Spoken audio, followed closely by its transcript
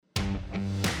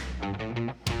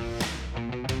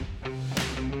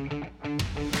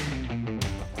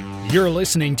You're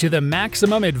listening to the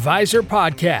Maximum Advisor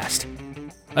Podcast,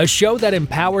 a show that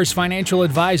empowers financial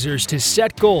advisors to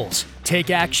set goals, take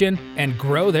action, and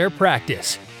grow their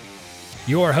practice.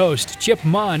 Your host, Chip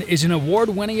Munn, is an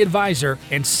award-winning advisor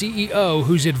and CEO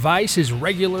whose advice is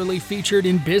regularly featured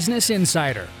in Business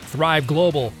Insider, Thrive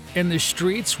Global, and The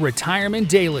Street's Retirement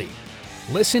Daily.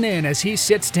 Listen in as he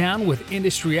sits down with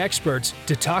industry experts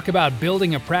to talk about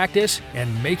building a practice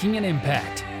and making an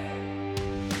impact.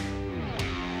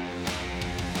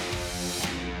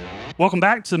 Welcome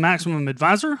back to the Maximum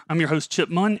Advisor. I'm your host, Chip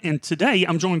Munn, and today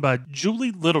I'm joined by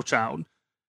Julie Littlechild.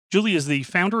 Julie is the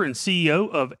founder and CEO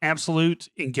of Absolute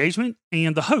Engagement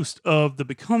and the host of the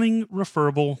Becoming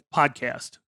Referable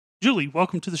podcast. Julie,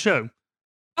 welcome to the show.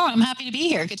 Oh, I'm happy to be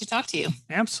here. Good to talk to you.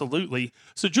 Absolutely.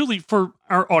 So, Julie, for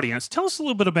our audience, tell us a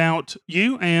little bit about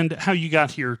you and how you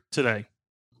got here today.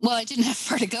 Well, I didn't have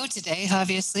far to go today,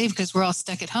 obviously, because we're all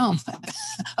stuck at home.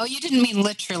 Oh, you didn't mean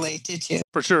literally, did you?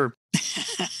 For sure.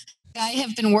 I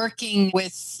have been working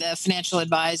with financial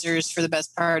advisors for the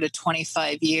best part of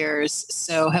 25 years,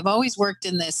 so have always worked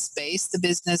in this space. The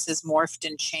business has morphed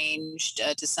and changed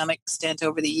to some extent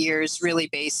over the years, really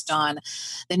based on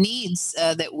the needs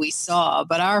that we saw.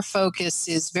 But our focus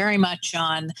is very much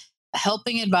on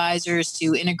helping advisors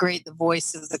to integrate the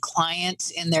voice of the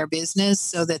client in their business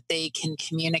so that they can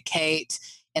communicate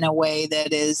in a way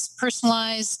that is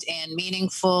personalized and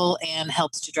meaningful and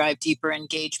helps to drive deeper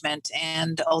engagement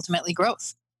and ultimately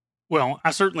growth. Well,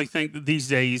 I certainly think that these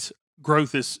days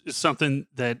growth is something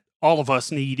that all of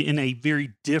us need in a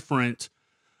very different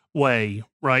way,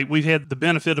 right? We've had the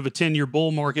benefit of a 10-year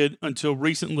bull market until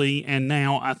recently, and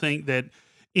now I think that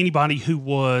anybody who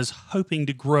was hoping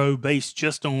to grow based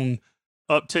just on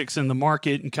upticks in the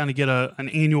market and kind of get an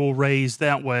annual raise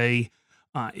that way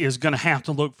is going to have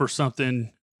to look for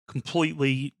something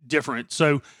completely different.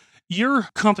 So your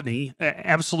company,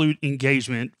 Absolute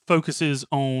Engagement, focuses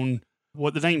on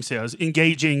what the name says,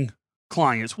 engaging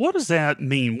clients. What does that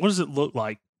mean? What does it look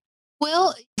like?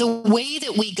 Well, the way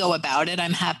that we go about it,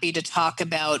 I'm happy to talk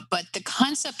about, but the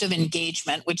concept of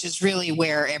engagement, which is really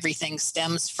where everything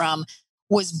stems from,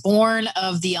 was born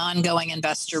of the ongoing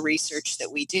investor research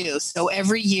that we do. So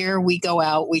every year we go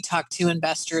out, we talk to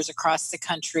investors across the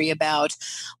country about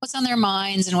what's on their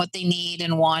minds and what they need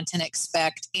and want and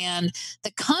expect. And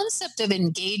the concept of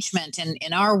engagement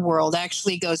in our world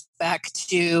actually goes back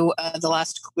to the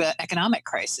last economic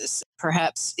crisis.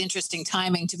 Perhaps interesting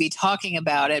timing to be talking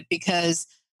about it, because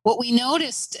what we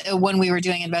noticed when we were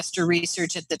doing investor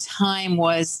research at the time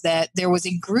was that there was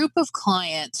a group of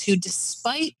clients who,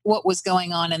 despite what was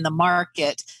going on in the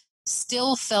market,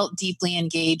 still felt deeply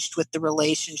engaged with the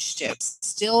relationships,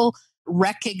 still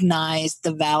recognized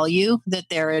the value that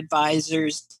their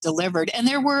advisors delivered. And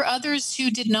there were others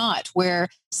who did not, where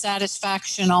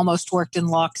satisfaction almost worked in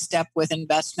lockstep with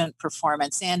investment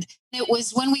performance. And it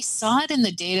was when we saw it in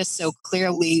the data so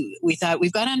clearly, we thought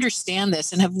we've got to understand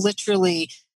this, and have literally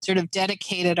sort of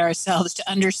dedicated ourselves to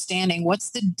understanding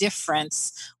what's the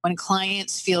difference when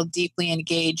clients feel deeply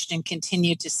engaged and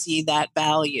continue to see that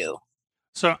value.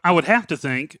 So I would have to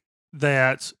think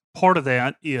that part of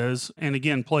that is, and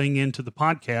again, playing into the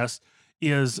podcast,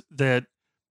 is that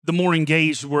the more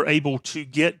engaged we're able to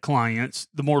get clients,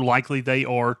 the more likely they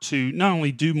are to not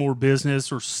only do more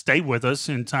business or stay with us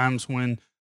in times when,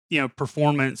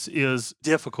 performance is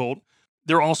difficult.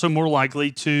 They're also more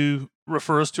likely to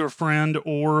refer us to a friend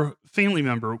or family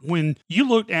member. When you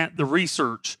looked at the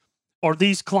research, are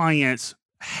these clients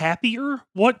happier?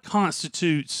 What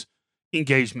constitutes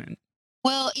engagement?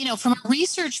 Well, from a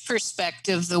research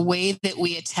perspective, the way that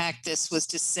we attacked this was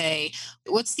to say,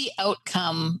 what's the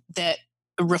outcome that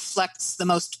reflects the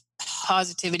most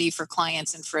positivity for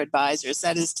clients and for advisors?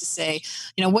 That is to say,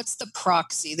 what's the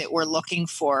proxy that we're looking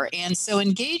for? And so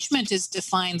engagement is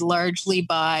defined largely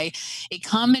by a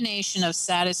combination of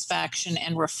satisfaction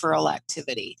and referral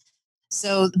activity.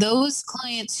 So those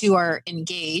clients who are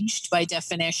engaged, by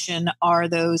definition, are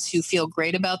those who feel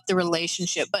great about the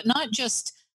relationship, but not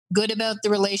just good about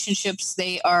the relationships.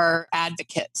 They are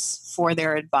advocates for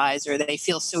their advisor. They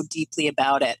feel so deeply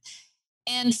about it.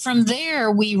 And from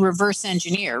there, we reverse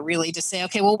engineer really to say,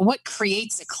 okay, well, what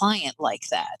creates a client like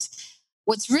that?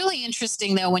 What's really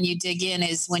interesting, though, when you dig in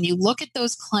is when you look at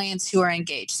those clients who are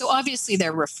engaged. So obviously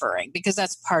they're referring because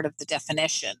that's part of the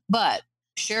definition. But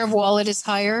share of wallet is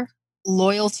higher,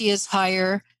 loyalty is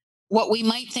higher. What we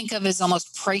might think of as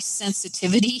almost price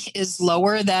sensitivity is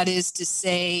lower. That is to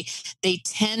say, they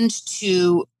tend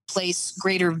to place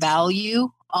greater value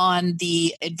on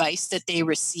the advice that they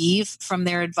receive from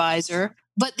their advisor.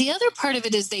 But the other part of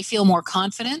it is they feel more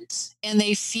confident and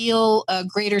they feel a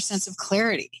greater sense of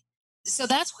clarity. So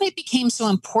that's why it became so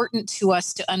important to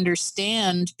us to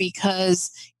understand,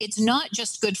 because it's not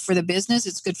just good for the business,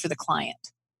 it's good for the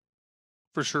client.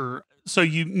 For sure. So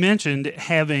you mentioned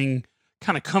having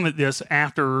kind of come at this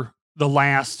after the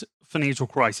last financial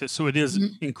crisis. So it is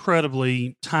Mhm.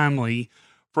 incredibly timely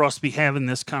for us to be having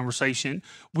this conversation.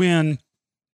 When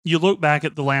you look back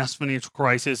at the last financial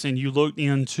crisis and you look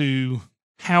into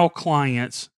how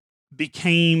clients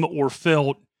became or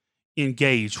felt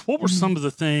engaged, what were Mhm. some of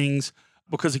the things?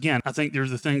 Because again, I think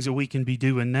there's the things that we can be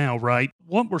doing now, right?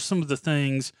 What were some of the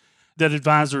things that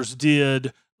advisors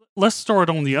did? Let's start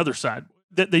on the other side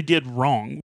that they did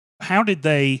wrong. How did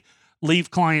they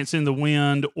leave clients in the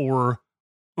wind or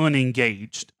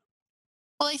unengaged?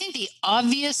 Well, I think the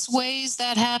obvious ways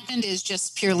that happened is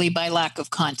just purely by lack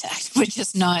of contact, which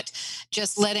is not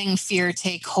just letting fear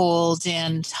take hold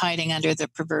and hiding under the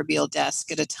proverbial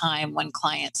desk at a time when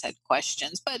clients had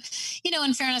questions. But,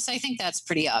 in fairness, I think that's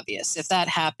pretty obvious. If that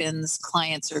happens,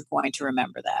 clients are going to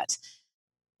remember that.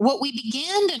 What we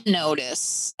began to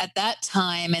notice at that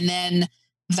time, and then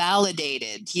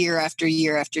validated year after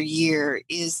year after year,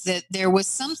 is that there was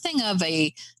something of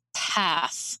a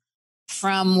path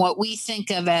from what we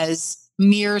think of as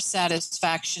mere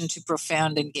satisfaction to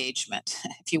profound engagement,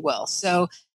 if you will. So,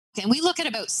 and we look at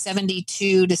about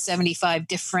 72 to 75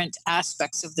 different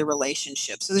aspects of the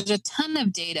relationship. So there's a ton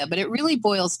of data, but it really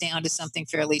boils down to something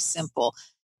fairly simple.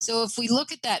 So if we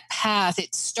look at that path,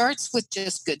 it starts with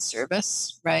just good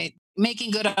service, right?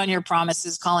 Making good on your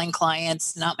promises, calling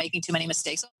clients, not making too many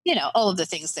mistakes, all of the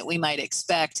things that we might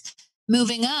expect.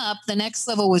 Moving up, the next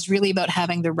level was really about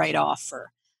having the right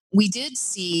offer. We did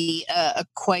see a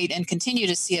quite and continue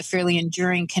to see a fairly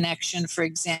enduring connection, for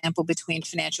example, between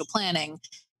financial planning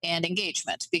and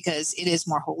engagement, because it is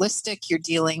more holistic. You're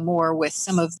dealing more with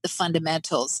some of the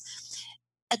fundamentals.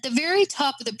 At the very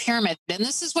top of the pyramid, and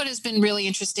this is what has been really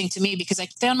interesting to me, because I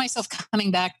found myself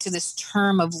coming back to this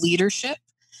term of leadership.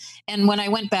 And when I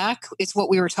went back, it's what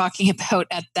we were talking about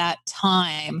at that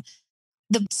time.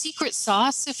 The secret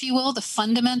sauce, if you will, the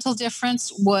fundamental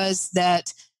difference was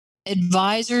that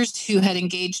advisors who had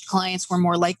engaged clients were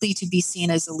more likely to be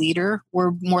seen as a leader,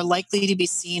 were more likely to be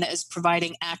seen as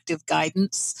providing active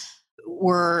guidance,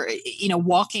 were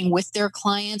walking with their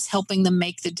clients, helping them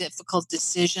make the difficult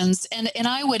decisions, and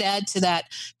I would add to that,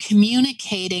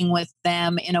 communicating with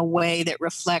them in a way that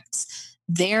reflects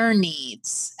their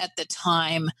needs at the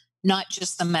time, not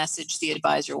just the message the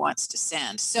advisor wants to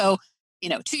send. So,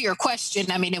 to your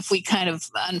question, I mean, if we kind of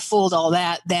unfold all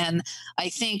that, then I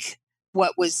think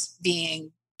what was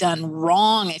being done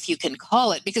wrong, if you can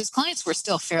call it, because clients were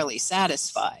still fairly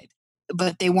satisfied,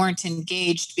 but they weren't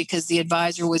engaged because the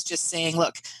advisor was just saying,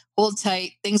 look, hold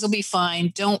tight, things will be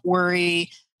fine, don't worry.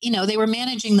 They were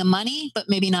managing the money, but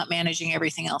maybe not managing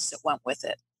everything else that went with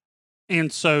it.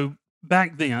 And so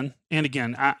back then, and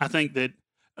again, I think that,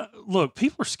 look,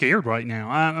 people are scared right now.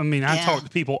 I mean, I Yeah. talk to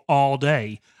people all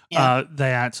day Yeah.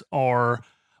 that are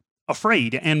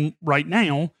afraid. And right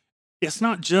now, it's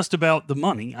not just about the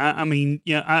money. I mean,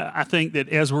 yeah, I think that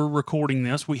as we're recording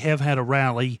this, we have had a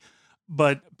rally,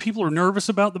 but people are nervous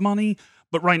about the money.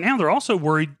 But right now, they're also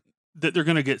worried that they're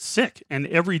going to get sick. And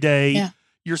every day, Yeah.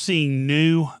 you're seeing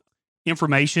new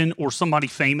information or somebody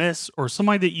famous or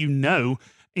somebody that you know.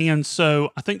 And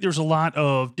so I think there's a lot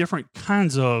of different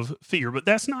kinds of fear, but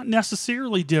that's not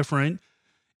necessarily different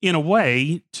in a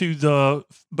way to the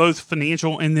both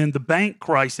financial and then the bank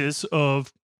crisis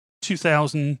of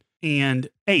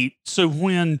 2008. So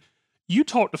when you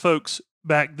talk to folks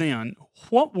back then,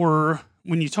 what were,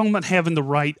 when you talk about having the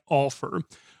right offer,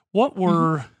 what Mhm.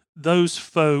 were those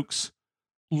folks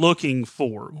looking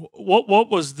for? What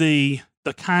was the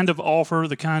kind of offer,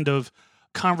 the kind of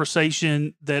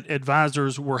conversation that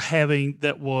advisors were having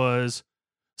that was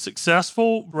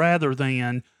successful rather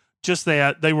than just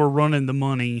that they were running the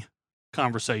money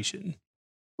conversation?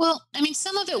 Well, I mean,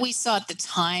 some of it we saw at the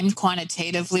time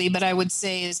quantitatively, but I would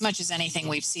say, as much as anything,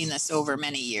 we've seen this over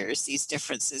many years, these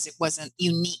differences. It wasn't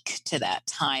unique to that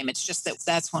time. It's just that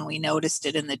that's when we noticed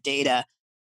it in the data.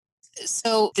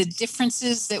 So, the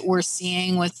differences that we're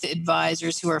seeing with the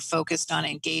advisors who are focused on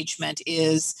engagement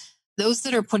is those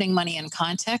that are putting money in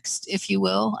context, if you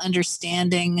will,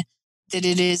 understanding that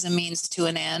it is a means to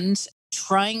an end,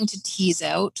 trying to tease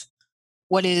out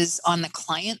what is on the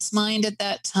client's mind at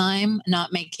that time,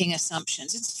 not making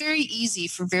assumptions. It's very easy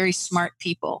for very smart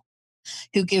people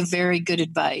who give very good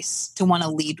advice to want to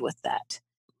lead with that.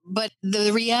 But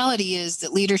the reality is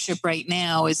that leadership right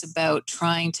now is about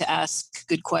trying to ask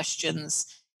good questions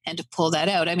and to pull that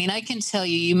out. I mean, I can tell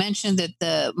you, you mentioned that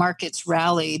the markets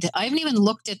rallied. I haven't even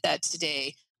looked at that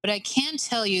today. But I can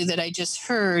tell you that I just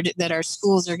heard that our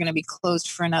schools are going to be closed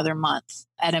for another month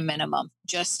at a minimum,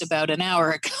 just about an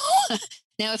hour ago.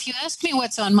 Now, if you ask me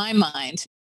what's on my mind,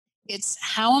 it's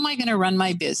how am I going to run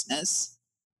my business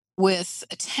with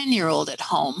a 10-year-old at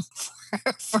home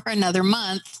for another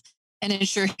month and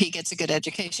ensure he gets a good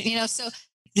education? So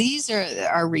these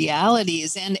are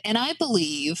realities. And I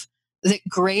believe that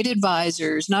great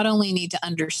advisors not only need to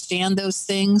understand those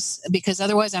things, because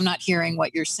otherwise I'm not hearing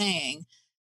what you're saying,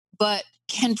 but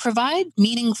can provide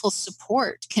meaningful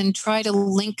support, can try to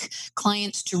link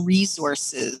clients to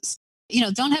resources.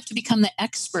 Don't have to become the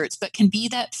experts, but can be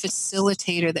that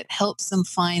facilitator that helps them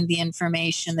find the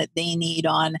information that they need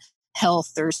on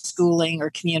health or schooling or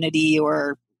community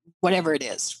or whatever it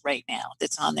is right now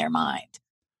that's on their mind.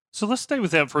 So let's stay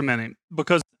with that for a minute,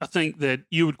 because I think that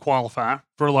you would qualify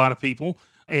for a lot of people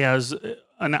as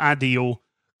an ideal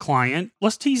client.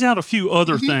 Let's tease out a few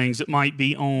other Mhm. things that might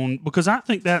be on, because I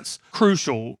think that's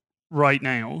crucial right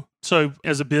now. So,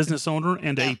 as a business owner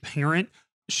and Yeah. a parent,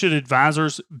 should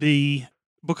advisors be,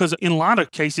 because in a lot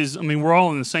of cases, I mean, we're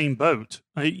all in the same boat,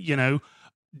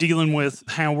 dealing with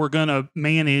how we're going to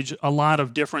manage a lot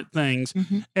of different things.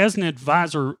 Mhm. As an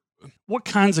advisor, what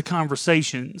kinds of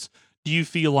conversations do you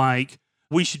feel like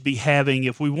we should be having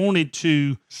if we wanted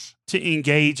to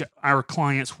engage our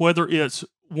clients, whether it's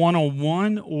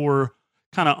one-on-one or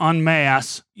kind of en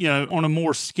masse, on a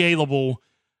more scalable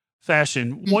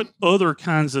fashion? What Mhm. other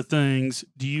kinds of things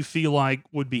do you feel like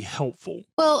would be helpful?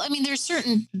 Well, I mean, there's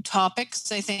certain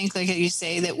topics, I think, like you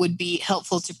say, that would be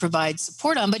helpful to provide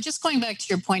support on. But just going back to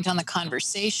your point on the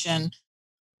conversation,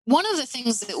 one of the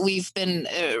things that we've been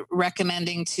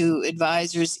recommending to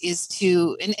advisors is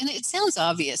and it sounds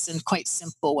obvious and quite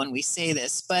simple when we say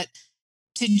this, but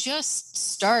to just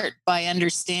start by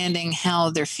understanding how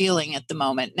they're feeling at the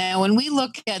moment. Now, when we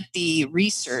look at the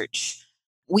research,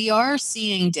 we are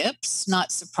seeing dips,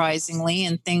 not surprisingly,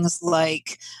 in things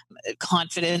like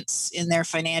confidence in their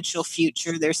financial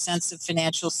future, their sense of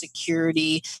financial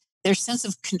security, their sense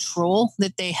of control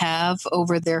that they have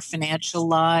over their financial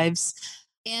lives.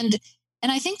 And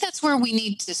and I think that's where we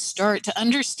need to start to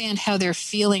understand how they're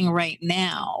feeling right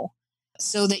now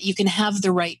so that you can have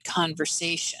the right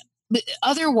conversation. But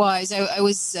otherwise,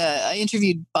 I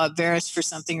interviewed Bob Veras for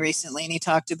something recently, and he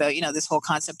talked about this whole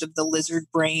concept of the lizard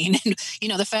brain. And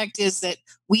the fact is that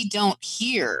we don't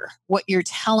hear what you're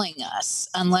telling us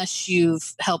unless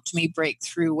you've helped me break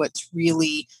through what's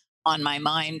really on my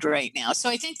mind right now. So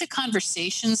I think the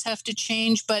conversations have to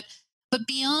change, but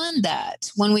beyond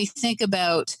that, when we think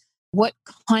about what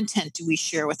content do we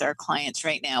share with our clients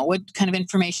right now? What kind of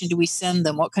information do we send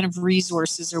them? What kind of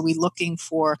resources are we looking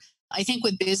for? I think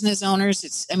with business owners,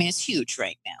 it's huge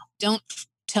right now. Don't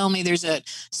tell me there's a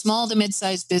small to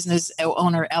mid-sized business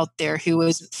owner out there who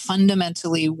isn't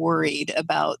fundamentally worried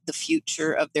about the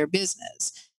future of their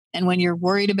business. And when you're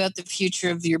worried about the future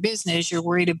of your business, you're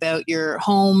worried about your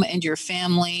home and your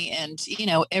family and,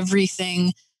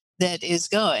 everything that is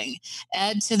going.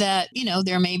 Add to that,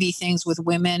 there may be things with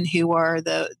women who are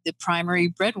the primary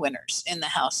breadwinners in the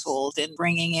household and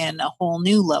bringing in a whole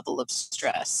new level of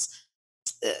stress.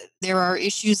 There are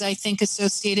issues, I think,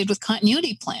 associated with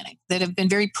continuity planning that have been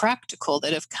very practical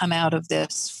that have come out of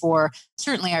this for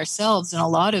certainly ourselves and a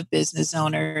lot of business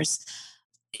owners.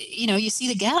 You see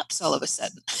the gaps all of a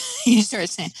sudden. You start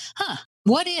saying,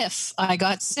 what if I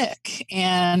got sick?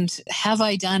 And have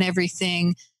I done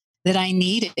everything that I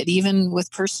needed, even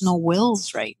with personal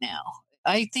wills right now?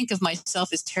 I think of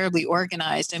myself as terribly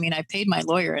organized. I mean, I paid my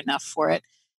lawyer enough for it.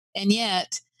 And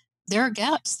yet there are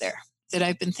gaps there that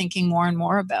I've been thinking more and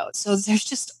more about. So there's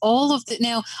just all of that.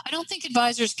 Now, I don't think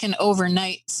advisors can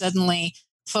overnight suddenly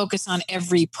focus on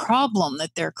every problem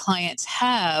that their clients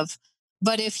have.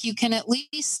 But if you can at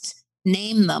least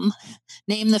name them,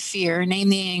 name the fear, name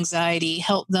the anxiety,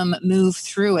 help them move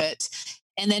through it,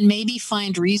 and then maybe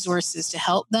find resources to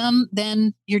help them,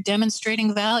 then you're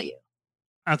demonstrating value.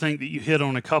 I think that you hit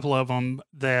on a couple of them,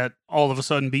 that all of a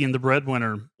sudden being the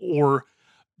breadwinner, or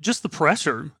just the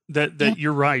pressure that Yeah.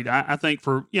 you're right. I think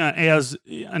for, as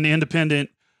an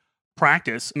independent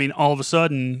practice, I mean, all of a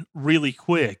sudden, really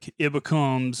quick, it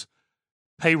becomes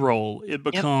payroll, it Yep.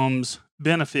 becomes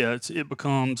benefits, it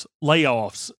becomes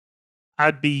layoffs.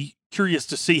 I'd be curious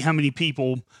to see how many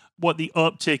people, what the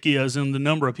uptick is in the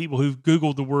number of people who've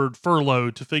Googled the word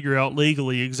furlough to figure out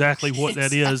legally exactly what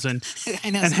that is and I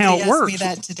know and how somebody it asked me works,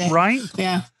 that today. right?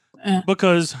 Yeah. Uh,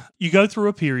 Because you go through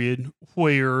a period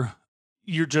where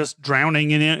you're just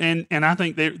drowning in it, and I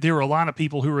think there are a lot of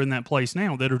people who are in that place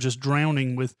now that are just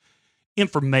drowning with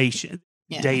information,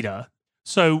 yeah. data.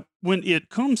 So when it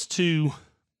comes to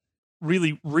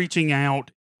really reaching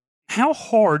out, How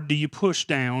hard do you push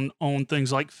down on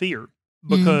things like fear?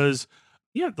 Because,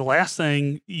 the last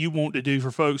thing you want to do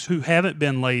for folks who haven't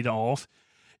been laid off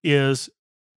is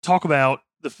talk about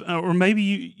or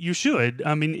maybe you should.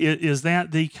 I mean, is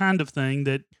that the kind of thing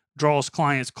that draws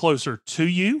clients closer to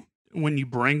you when you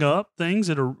bring up things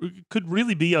that could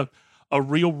really be a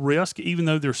real risk, even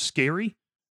though they're scary?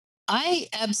 I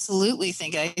absolutely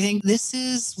I think this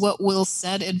is what will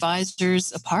set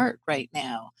advisors apart right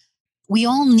now. We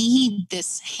all need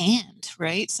this hand,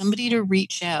 right? Somebody to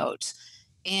reach out.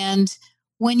 And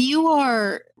when you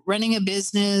are running a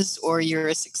business or you're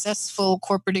a successful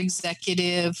corporate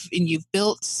executive and you've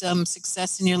built some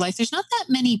success in your life, there's not that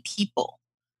many people,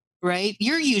 right?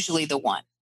 You're usually the one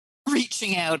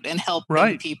reaching out and helping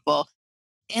Right. people.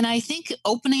 And I think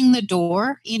opening the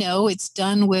door, it's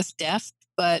done with depth,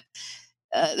 but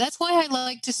that's why I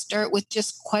like to start with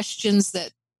just questions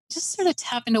that just sort of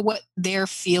tap into what they're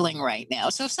feeling right now.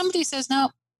 So if somebody says,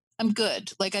 no, I'm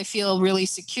good, like I feel really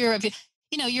secure,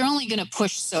 you're only going to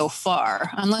push so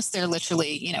far unless they're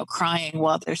literally, crying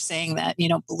while they're saying that, you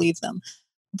don't believe them.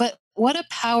 But what a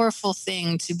powerful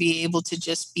thing to be able to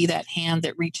just be that hand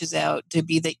that reaches out, to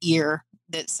be the ear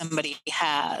that somebody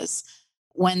has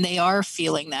when they are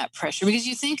feeling that pressure. Because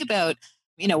you think about,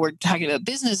 we're talking about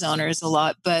business owners a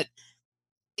lot, but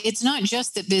it's not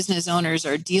just that business owners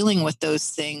are dealing with those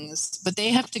things, but they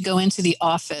have to go into the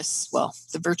office, well,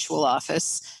 the virtual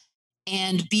office,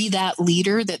 and be that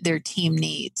leader that their team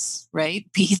needs, right?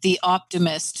 Be the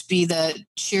optimist, be the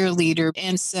cheerleader.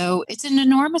 And so it's an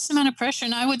enormous amount of pressure.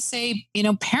 And I would say,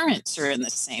 parents are in the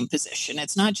same position.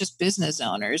 It's not just business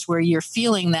owners where you're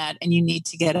feeling that and you need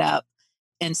to get up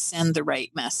and send the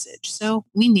right message. So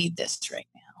we need this right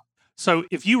now. So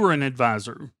if you were an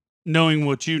advisor, knowing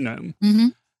what you know,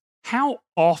 how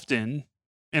often,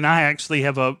 and I actually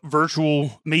have a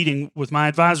virtual meeting with my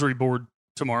advisory board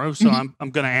tomorrow, so I'm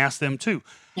going to ask them too.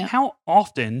 Yeah. How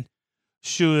often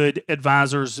should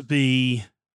advisors be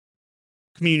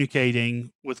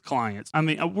communicating with clients? I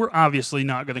mean, we're obviously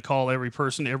not going to call every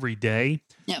person every day.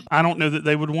 Yep. I don't know that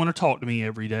they would want to talk to me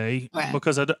every day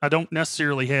because I don't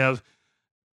necessarily have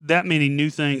that many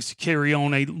new things to carry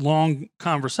on a long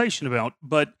conversation about.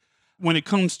 But when it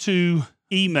comes to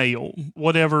email,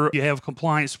 whatever, you have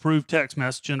compliance approved text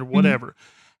messaging or whatever,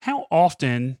 how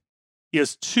often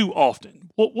is too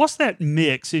often? What's that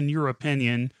mix in your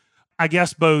opinion? I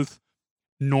guess both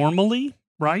normally,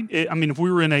 right? I mean, if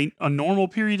we were in a normal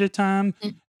period of time,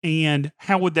 and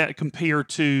how would that compare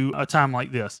to a time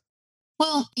like this?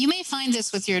 Well, you may find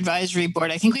this with your advisory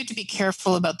board. I think we have to be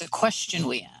careful about the question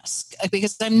we ask,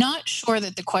 because I'm not sure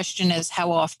that the question is,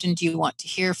 how often do you want to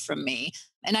hear from me?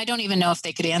 And I don't even know if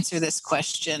they could answer this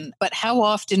question, but how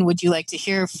often would you like to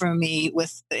hear from me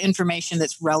with the information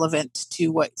that's relevant to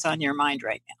what's on your mind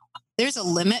right now? There's a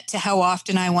limit to how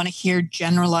often I want to hear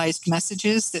generalized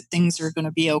messages that things are going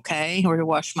to be okay or to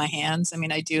wash my hands. I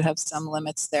mean, I do have some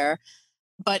limits there.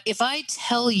 But if I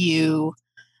tell you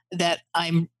that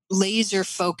I'm laser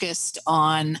focused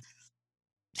on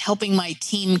helping my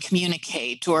team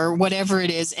communicate or whatever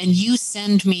it is, and you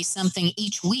send me something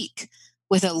each week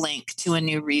with a link to a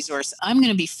new resource, I'm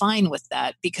going to be fine with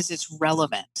that because it's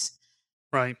relevant.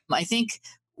 Right. I think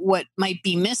what might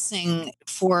be missing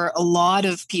for a lot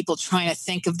of people trying to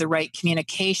think of the right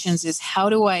communications is, how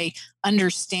do I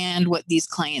understand what these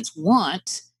clients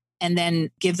want and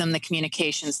then give them the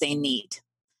communications they need?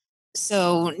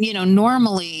 So,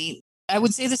 normally I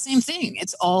would say the same thing.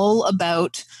 It's all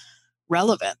about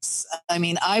relevance. I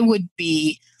mean, I would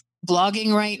be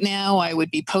blogging right now. I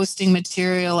would be posting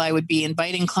material. I would be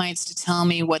inviting clients to tell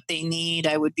me what they need.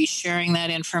 I would be sharing that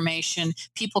information.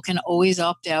 People can always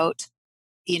opt out.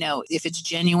 If it's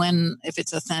genuine, if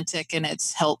it's authentic and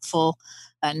it's helpful,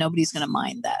 nobody's going to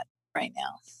mind that right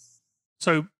now.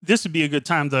 So this would be a good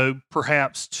time, though,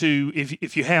 perhaps to,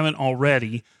 if you haven't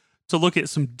already, to look at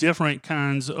some different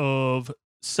kinds of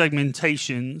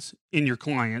segmentations in your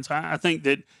clients. I think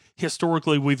that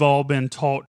historically we've all been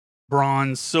taught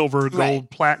bronze, silver, gold, Right.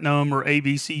 platinum, or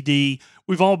ABCD.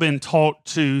 We've all been taught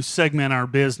to segment our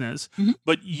business,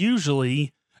 but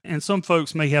usually, and some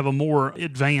folks may have a more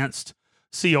advanced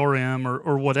CRM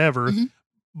or whatever.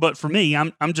 But for me,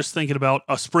 I'm just thinking about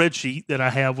a spreadsheet that I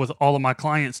have with all of my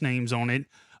clients' names on it.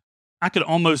 I could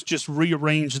almost just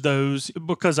rearrange those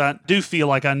because I do feel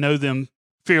like I know them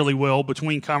fairly well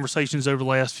between conversations over the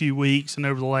last few weeks and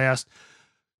over the last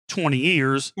 20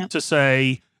 years Yep. to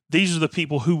say, these are the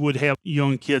people who would have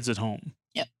young kids at home.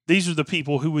 Yep. These are the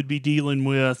people who would be dealing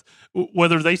with,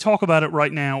 whether they talk about it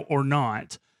right now or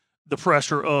not, the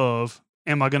pressure of,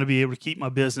 am I going to be able to keep my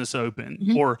business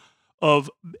open? Or of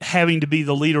having to be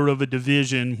the leader of a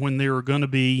division when there are going to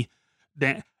be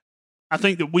that I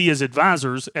think that we as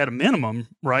advisors, at a minimum,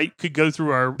 right, could go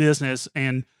through our business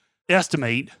and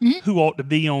estimate who ought to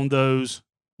be on those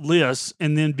lists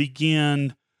and then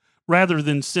begin rather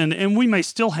than send. And we may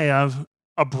still have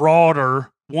a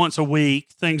broader once a week,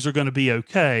 things are going to be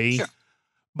okay. Sure.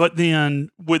 But then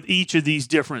with each of these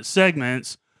different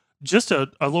segments, just a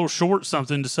little short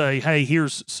something to say, hey,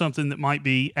 here's something that might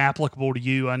be applicable to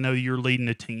you. I know you're leading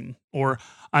a team, or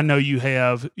I know you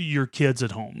have your kids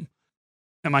at home.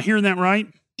 Am I hearing that right?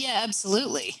 Yeah,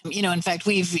 absolutely. In fact,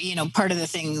 part of the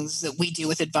things that we do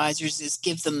with advisors is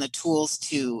give them the tools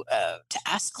to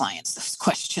ask clients those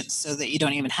questions so that you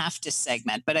don't even have to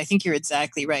segment. But I think you're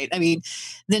exactly right. I mean,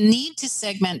 the need to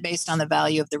segment based on the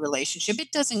value of the relationship,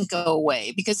 it doesn't go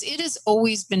away because it has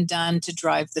always been done to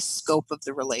drive the scope of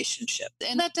the relationship.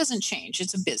 And that doesn't change.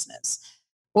 It's a business.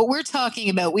 What we're talking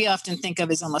about, we often think of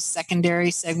as almost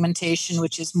secondary segmentation,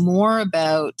 which is more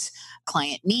about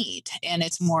client need. And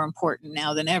it's more important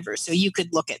now than ever. So you could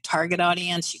look at target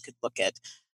audience, you could look at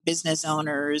business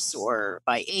owners or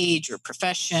by age or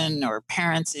profession or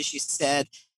parents, as you said.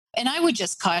 And I would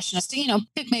just caution us to,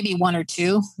 pick maybe one or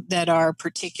two that are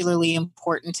particularly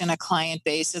important in a client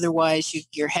base. Otherwise,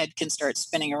 your head can start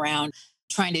spinning around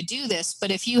trying to do this. But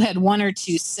if you had one or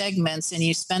two segments and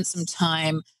you spent some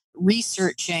time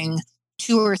researching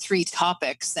two or three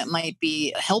topics that might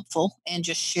be helpful and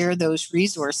just share those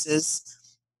resources,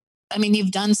 I mean,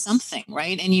 you've done something,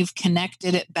 right? And you've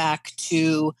connected it back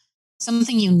to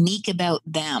something unique about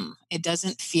them. It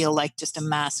doesn't feel like just a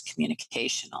mass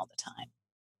communication all the time.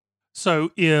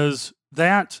 So is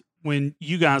that when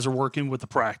you guys are working with the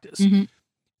practice,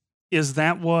 is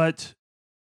that what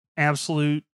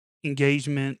absolute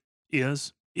engagement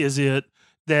is? Is it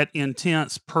that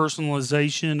intense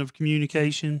personalization of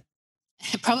communication?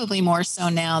 Probably more so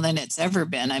now than it's ever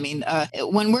been. I mean,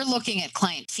 when we're looking at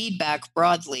client feedback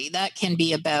broadly, that can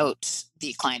be about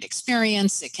the client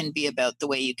experience. It can be about the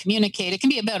way you communicate. It can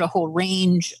be about a whole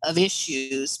range of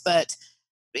issues. But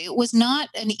it was not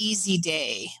an easy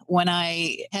day when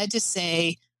I had to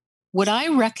say, would I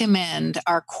recommend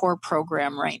our core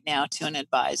program right now to an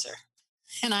advisor?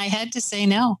 And I had to say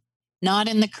no, not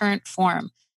in the current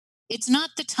form. It's not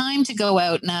the time to go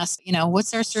out and ask,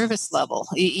 what's our service level?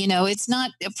 It's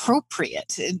not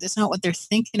appropriate. It's not what they're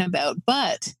thinking about,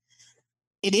 but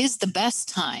it is the best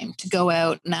time to go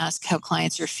out and ask how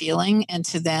clients are feeling and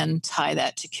to then tie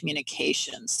that to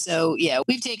communication. So yeah,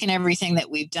 we've taken everything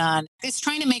that we've done. It's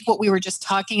trying to make what we were just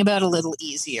talking about a little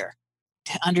easier,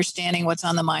 understanding what's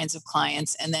on the minds of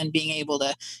clients and then being able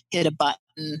to hit a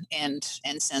button and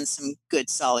send some good,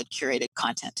 solid, curated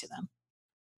content to them.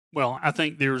 Well, I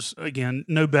think there's, again,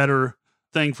 no better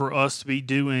thing for us to be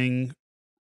doing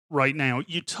right now.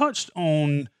 You touched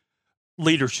on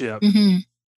leadership,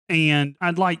 and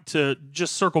I'd like to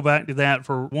just circle back to that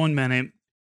for 1 minute.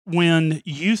 When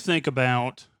you think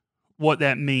about what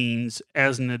that means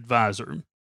as an advisor,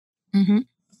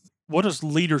 what does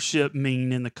leadership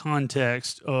mean in the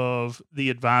context of the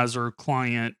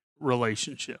advisor-client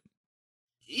relationship?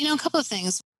 A couple of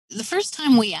things. The first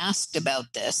time we asked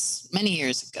about this many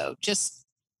years ago, just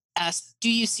asked, do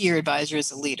you see your advisor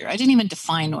as a leader? I didn't even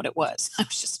define what it was. I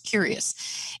was just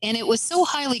curious. And it was so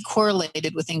highly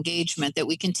correlated with engagement that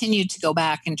we continued to go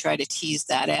back and try to tease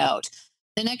that out.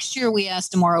 The next year, we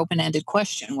asked a more open-ended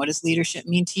question. What does leadership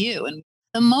mean to you? And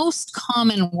the most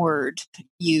common word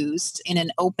used in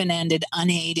an open-ended,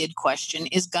 unaided question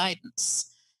is guidance.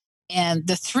 And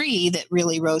the three that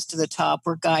really rose to the top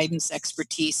were guidance,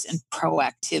 expertise, and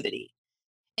proactivity.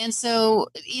 And so,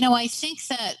 I think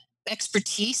that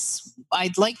expertise,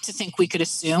 I'd like to think we could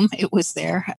assume it was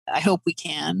there. I hope we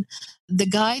can. The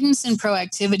guidance and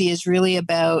proactivity is really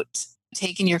about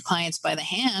taking your clients by the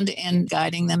hand and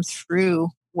guiding them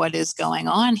through what is going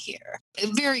on here. A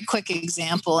very quick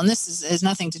example, and this has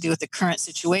nothing to do with the current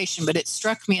situation, but it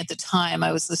struck me at the time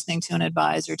I was listening to an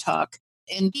advisor talk.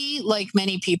 And he, like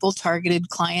many people, targeted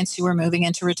clients who were moving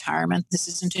into retirement. This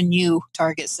isn't a new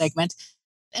target segment.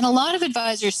 And a lot of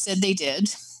advisors said they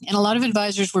did. And a lot of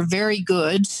advisors were very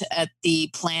good at the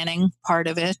planning part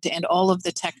of it and all of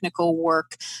the technical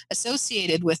work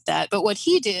associated with that. But what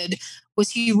he did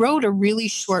was he wrote a really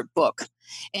short book.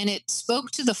 And it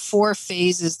spoke to the 4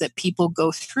 phases that people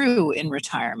go through in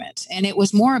retirement. And it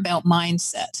was more about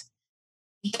mindset.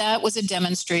 That was a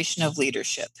demonstration of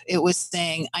leadership. It was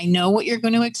saying, I know what you're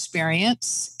going to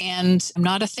experience, and I'm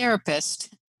not a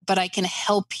therapist, but I can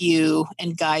help you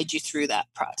and guide you through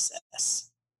that process.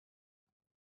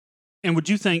 And would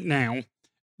you think now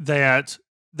that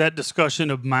that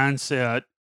discussion of mindset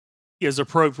is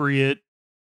appropriate?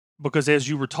 Because as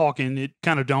you were talking, it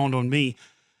kind of dawned on me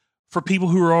for people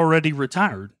who are already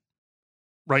retired.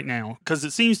 right now? Because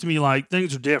it seems to me like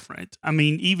things are different. I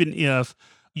mean, even if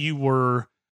you were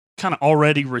kind of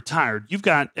already retired, you've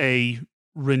got a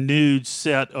renewed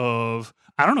set of,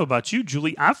 I don't know about you,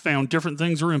 Julie, I've found different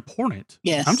things are important.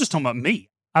 Yes. I'm just talking about me.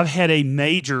 I've had a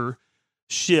major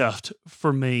shift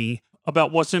for me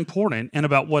about what's important and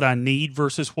about what I need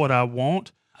versus what I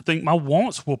want. I think my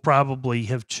wants will probably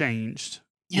have changed.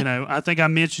 Yep. You know, I think I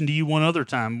mentioned to you one other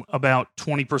time about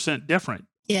 20% different.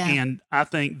 Yeah. And I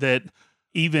think that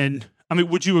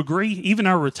would you agree? Even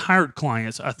our retired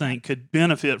clients, I think, could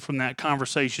benefit from that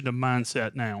conversation of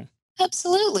mindset now.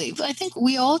 Absolutely. I think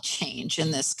we all change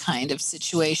in this kind of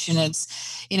situation. It's,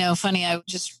 funny, I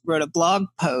just wrote a blog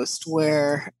post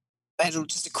where I had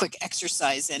just a quick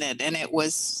exercise in it. And it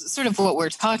was sort of what we're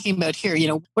talking about here.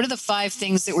 What are the 5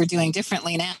 things that we're doing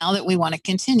differently now that we want to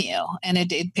continue? And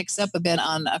it picks up a bit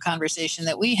on a conversation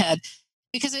that we had,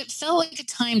 because it felt like a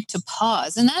time to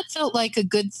pause. And that felt like a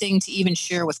good thing to even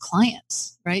share with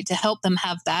clients, right? To help them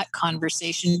have that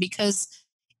conversation, because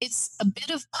it's a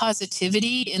bit of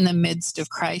positivity in the midst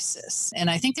of crisis. And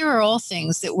I think there are all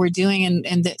things that we're doing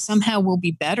and that somehow will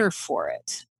be better for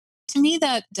it. To me,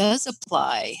 that does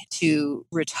apply to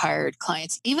retired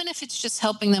clients, even if it's just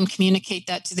helping them communicate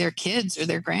that to their kids or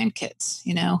their grandkids.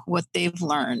 What they've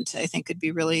learned, I think could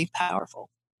be really powerful.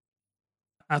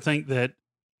 I think that,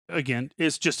 again,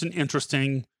 it's just an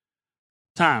interesting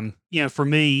time. For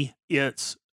me,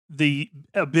 it's the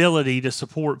ability to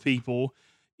support people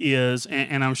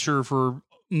and I'm sure for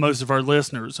most of our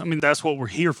listeners, I mean, that's what we're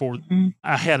here for. Mm-hmm.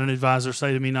 I had an advisor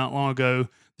say to me not long ago,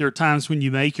 there are times when you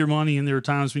make your money and there are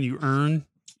times when you earn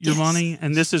your money.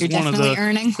 And this is one of the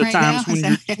right times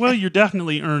now? when you're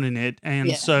definitely earning it.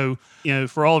 And so,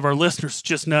 for all of our listeners,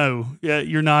 just know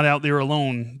you're not out there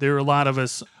alone. There are a lot of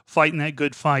us fighting that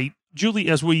good fight. Julie,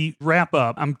 as we wrap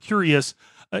up, I'm curious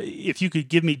if you could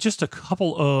give me just a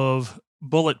couple of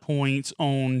bullet points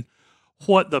on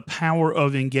what the power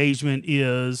of engagement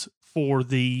is for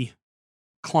the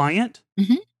client,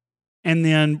 mm-hmm. and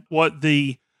then what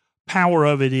the power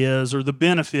of it is, or the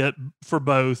benefit for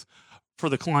both, for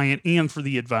the client and for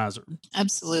the advisor.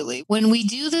 Absolutely. When we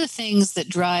do the things that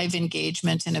drive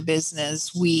engagement in a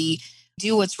business, we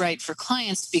do what's right for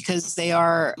clients because they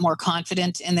are more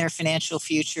confident in their financial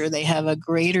future. They have a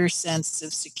greater sense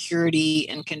of security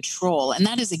and control. And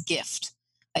that is a gift,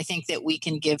 I think, that we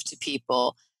can give to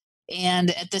people.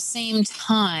 And at the same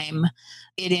time,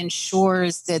 it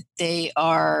ensures that they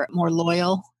are more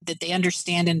loyal, that they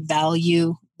understand and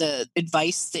value the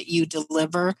advice that you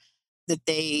deliver, that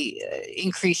they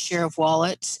increase share of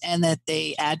wallet, and that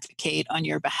they advocate on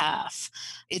your behalf.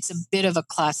 It's a bit of a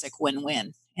classic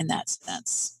win-win in that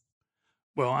sense.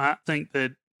 Well, I think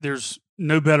that there's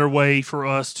no better way for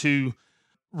us to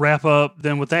wrap up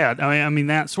than with that. I mean,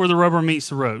 that's where the rubber meets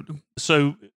the road.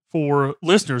 So for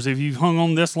listeners, if you've hung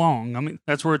on this long, I mean,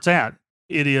 that's where it's at.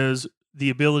 It is the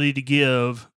ability to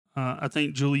give, I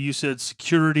think, Julie, you said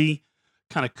security,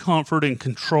 kind of comfort and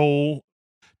control,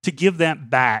 to give that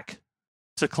back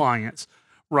to clients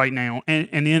right now. And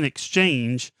in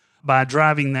exchange, by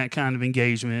driving that kind of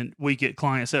engagement, we get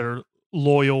clients that are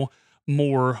loyal,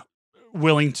 more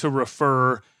willing to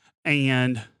refer,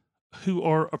 and who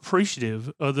are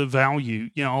appreciative of the value,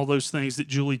 all those things that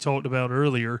Julie talked about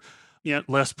earlier,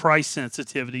 less price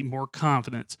sensitivity, more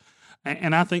confidence.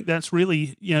 And I think that's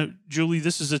really, Julie,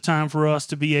 this is a time for us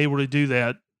to be able to do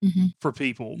that mm-hmm. for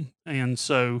people. And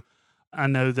so I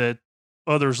know that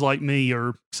others like me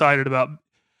are excited about,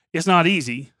 it's not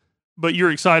easy, but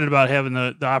you're excited about having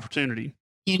the opportunity.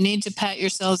 You need to pat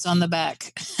yourselves on the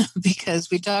back because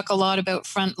we talk a lot about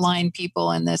frontline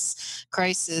people in this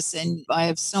crisis. And I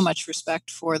have so much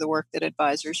respect for the work that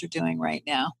advisors are doing right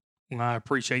now. I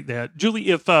appreciate that. Julie,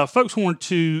 if folks want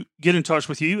to get in touch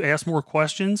with you, ask more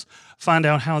questions, find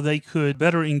out how they could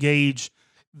better engage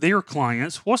their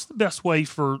clients, what's the best way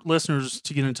for listeners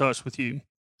to get in touch with you?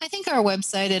 I think our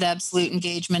website at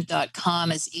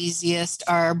absoluteengagement.com is easiest.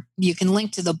 You can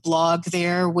link to the blog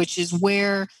there, which is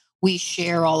where we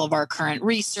share all of our current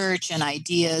research and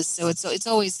ideas. So it's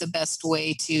always the best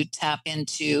way to tap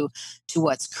into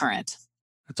what's current.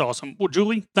 That's awesome. Well,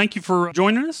 Julie, thank you for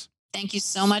joining us. Thank you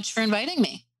so much for inviting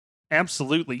me.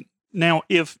 Absolutely. Now,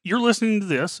 if you're listening to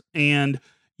this and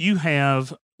you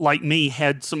have, like me,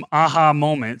 had some aha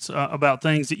moments about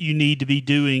things that you need to be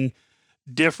doing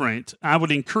different, I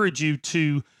would encourage you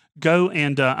to go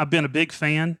and I've been a big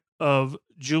fan of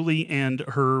Julie and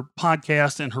her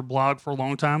podcast and her blog for a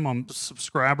long time. I'm a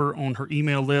subscriber on her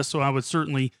email list, so I would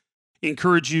certainly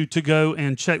encourage you to go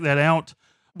and check that out.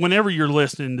 Whenever you're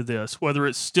listening to this, whether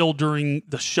it's still during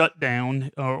the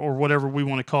shutdown or whatever we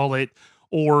want to call it,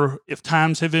 or if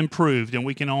times have improved and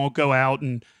we can all go out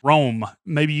and roam,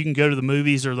 maybe you can go to the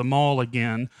movies or the mall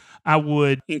again, I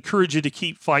would encourage you to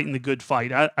keep fighting the good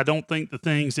fight. I don't think the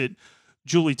things that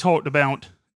Julie talked about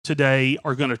today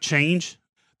are going to change.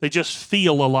 They just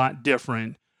feel a lot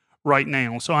different right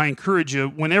now. So I encourage you,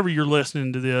 whenever you're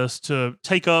listening to this, to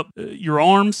take up your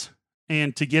arms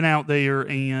and to get out there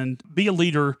and be a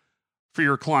leader for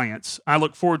your clients. I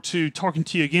look forward to talking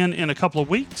to you again in a couple of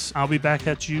weeks. I'll be back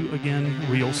at you again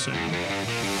real soon.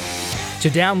 To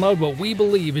download what we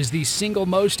believe is the single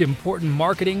most important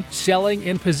marketing, selling,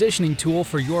 and positioning tool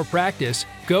for your practice,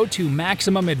 go to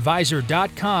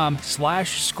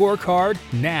MaximumAdvisor.com/scorecard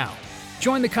now.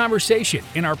 Join the conversation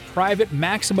in our private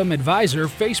Maximum Advisor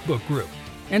Facebook group.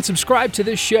 And subscribe to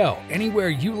this show anywhere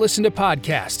you listen to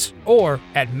podcasts or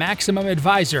at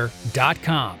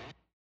MaximumAdvisor.com.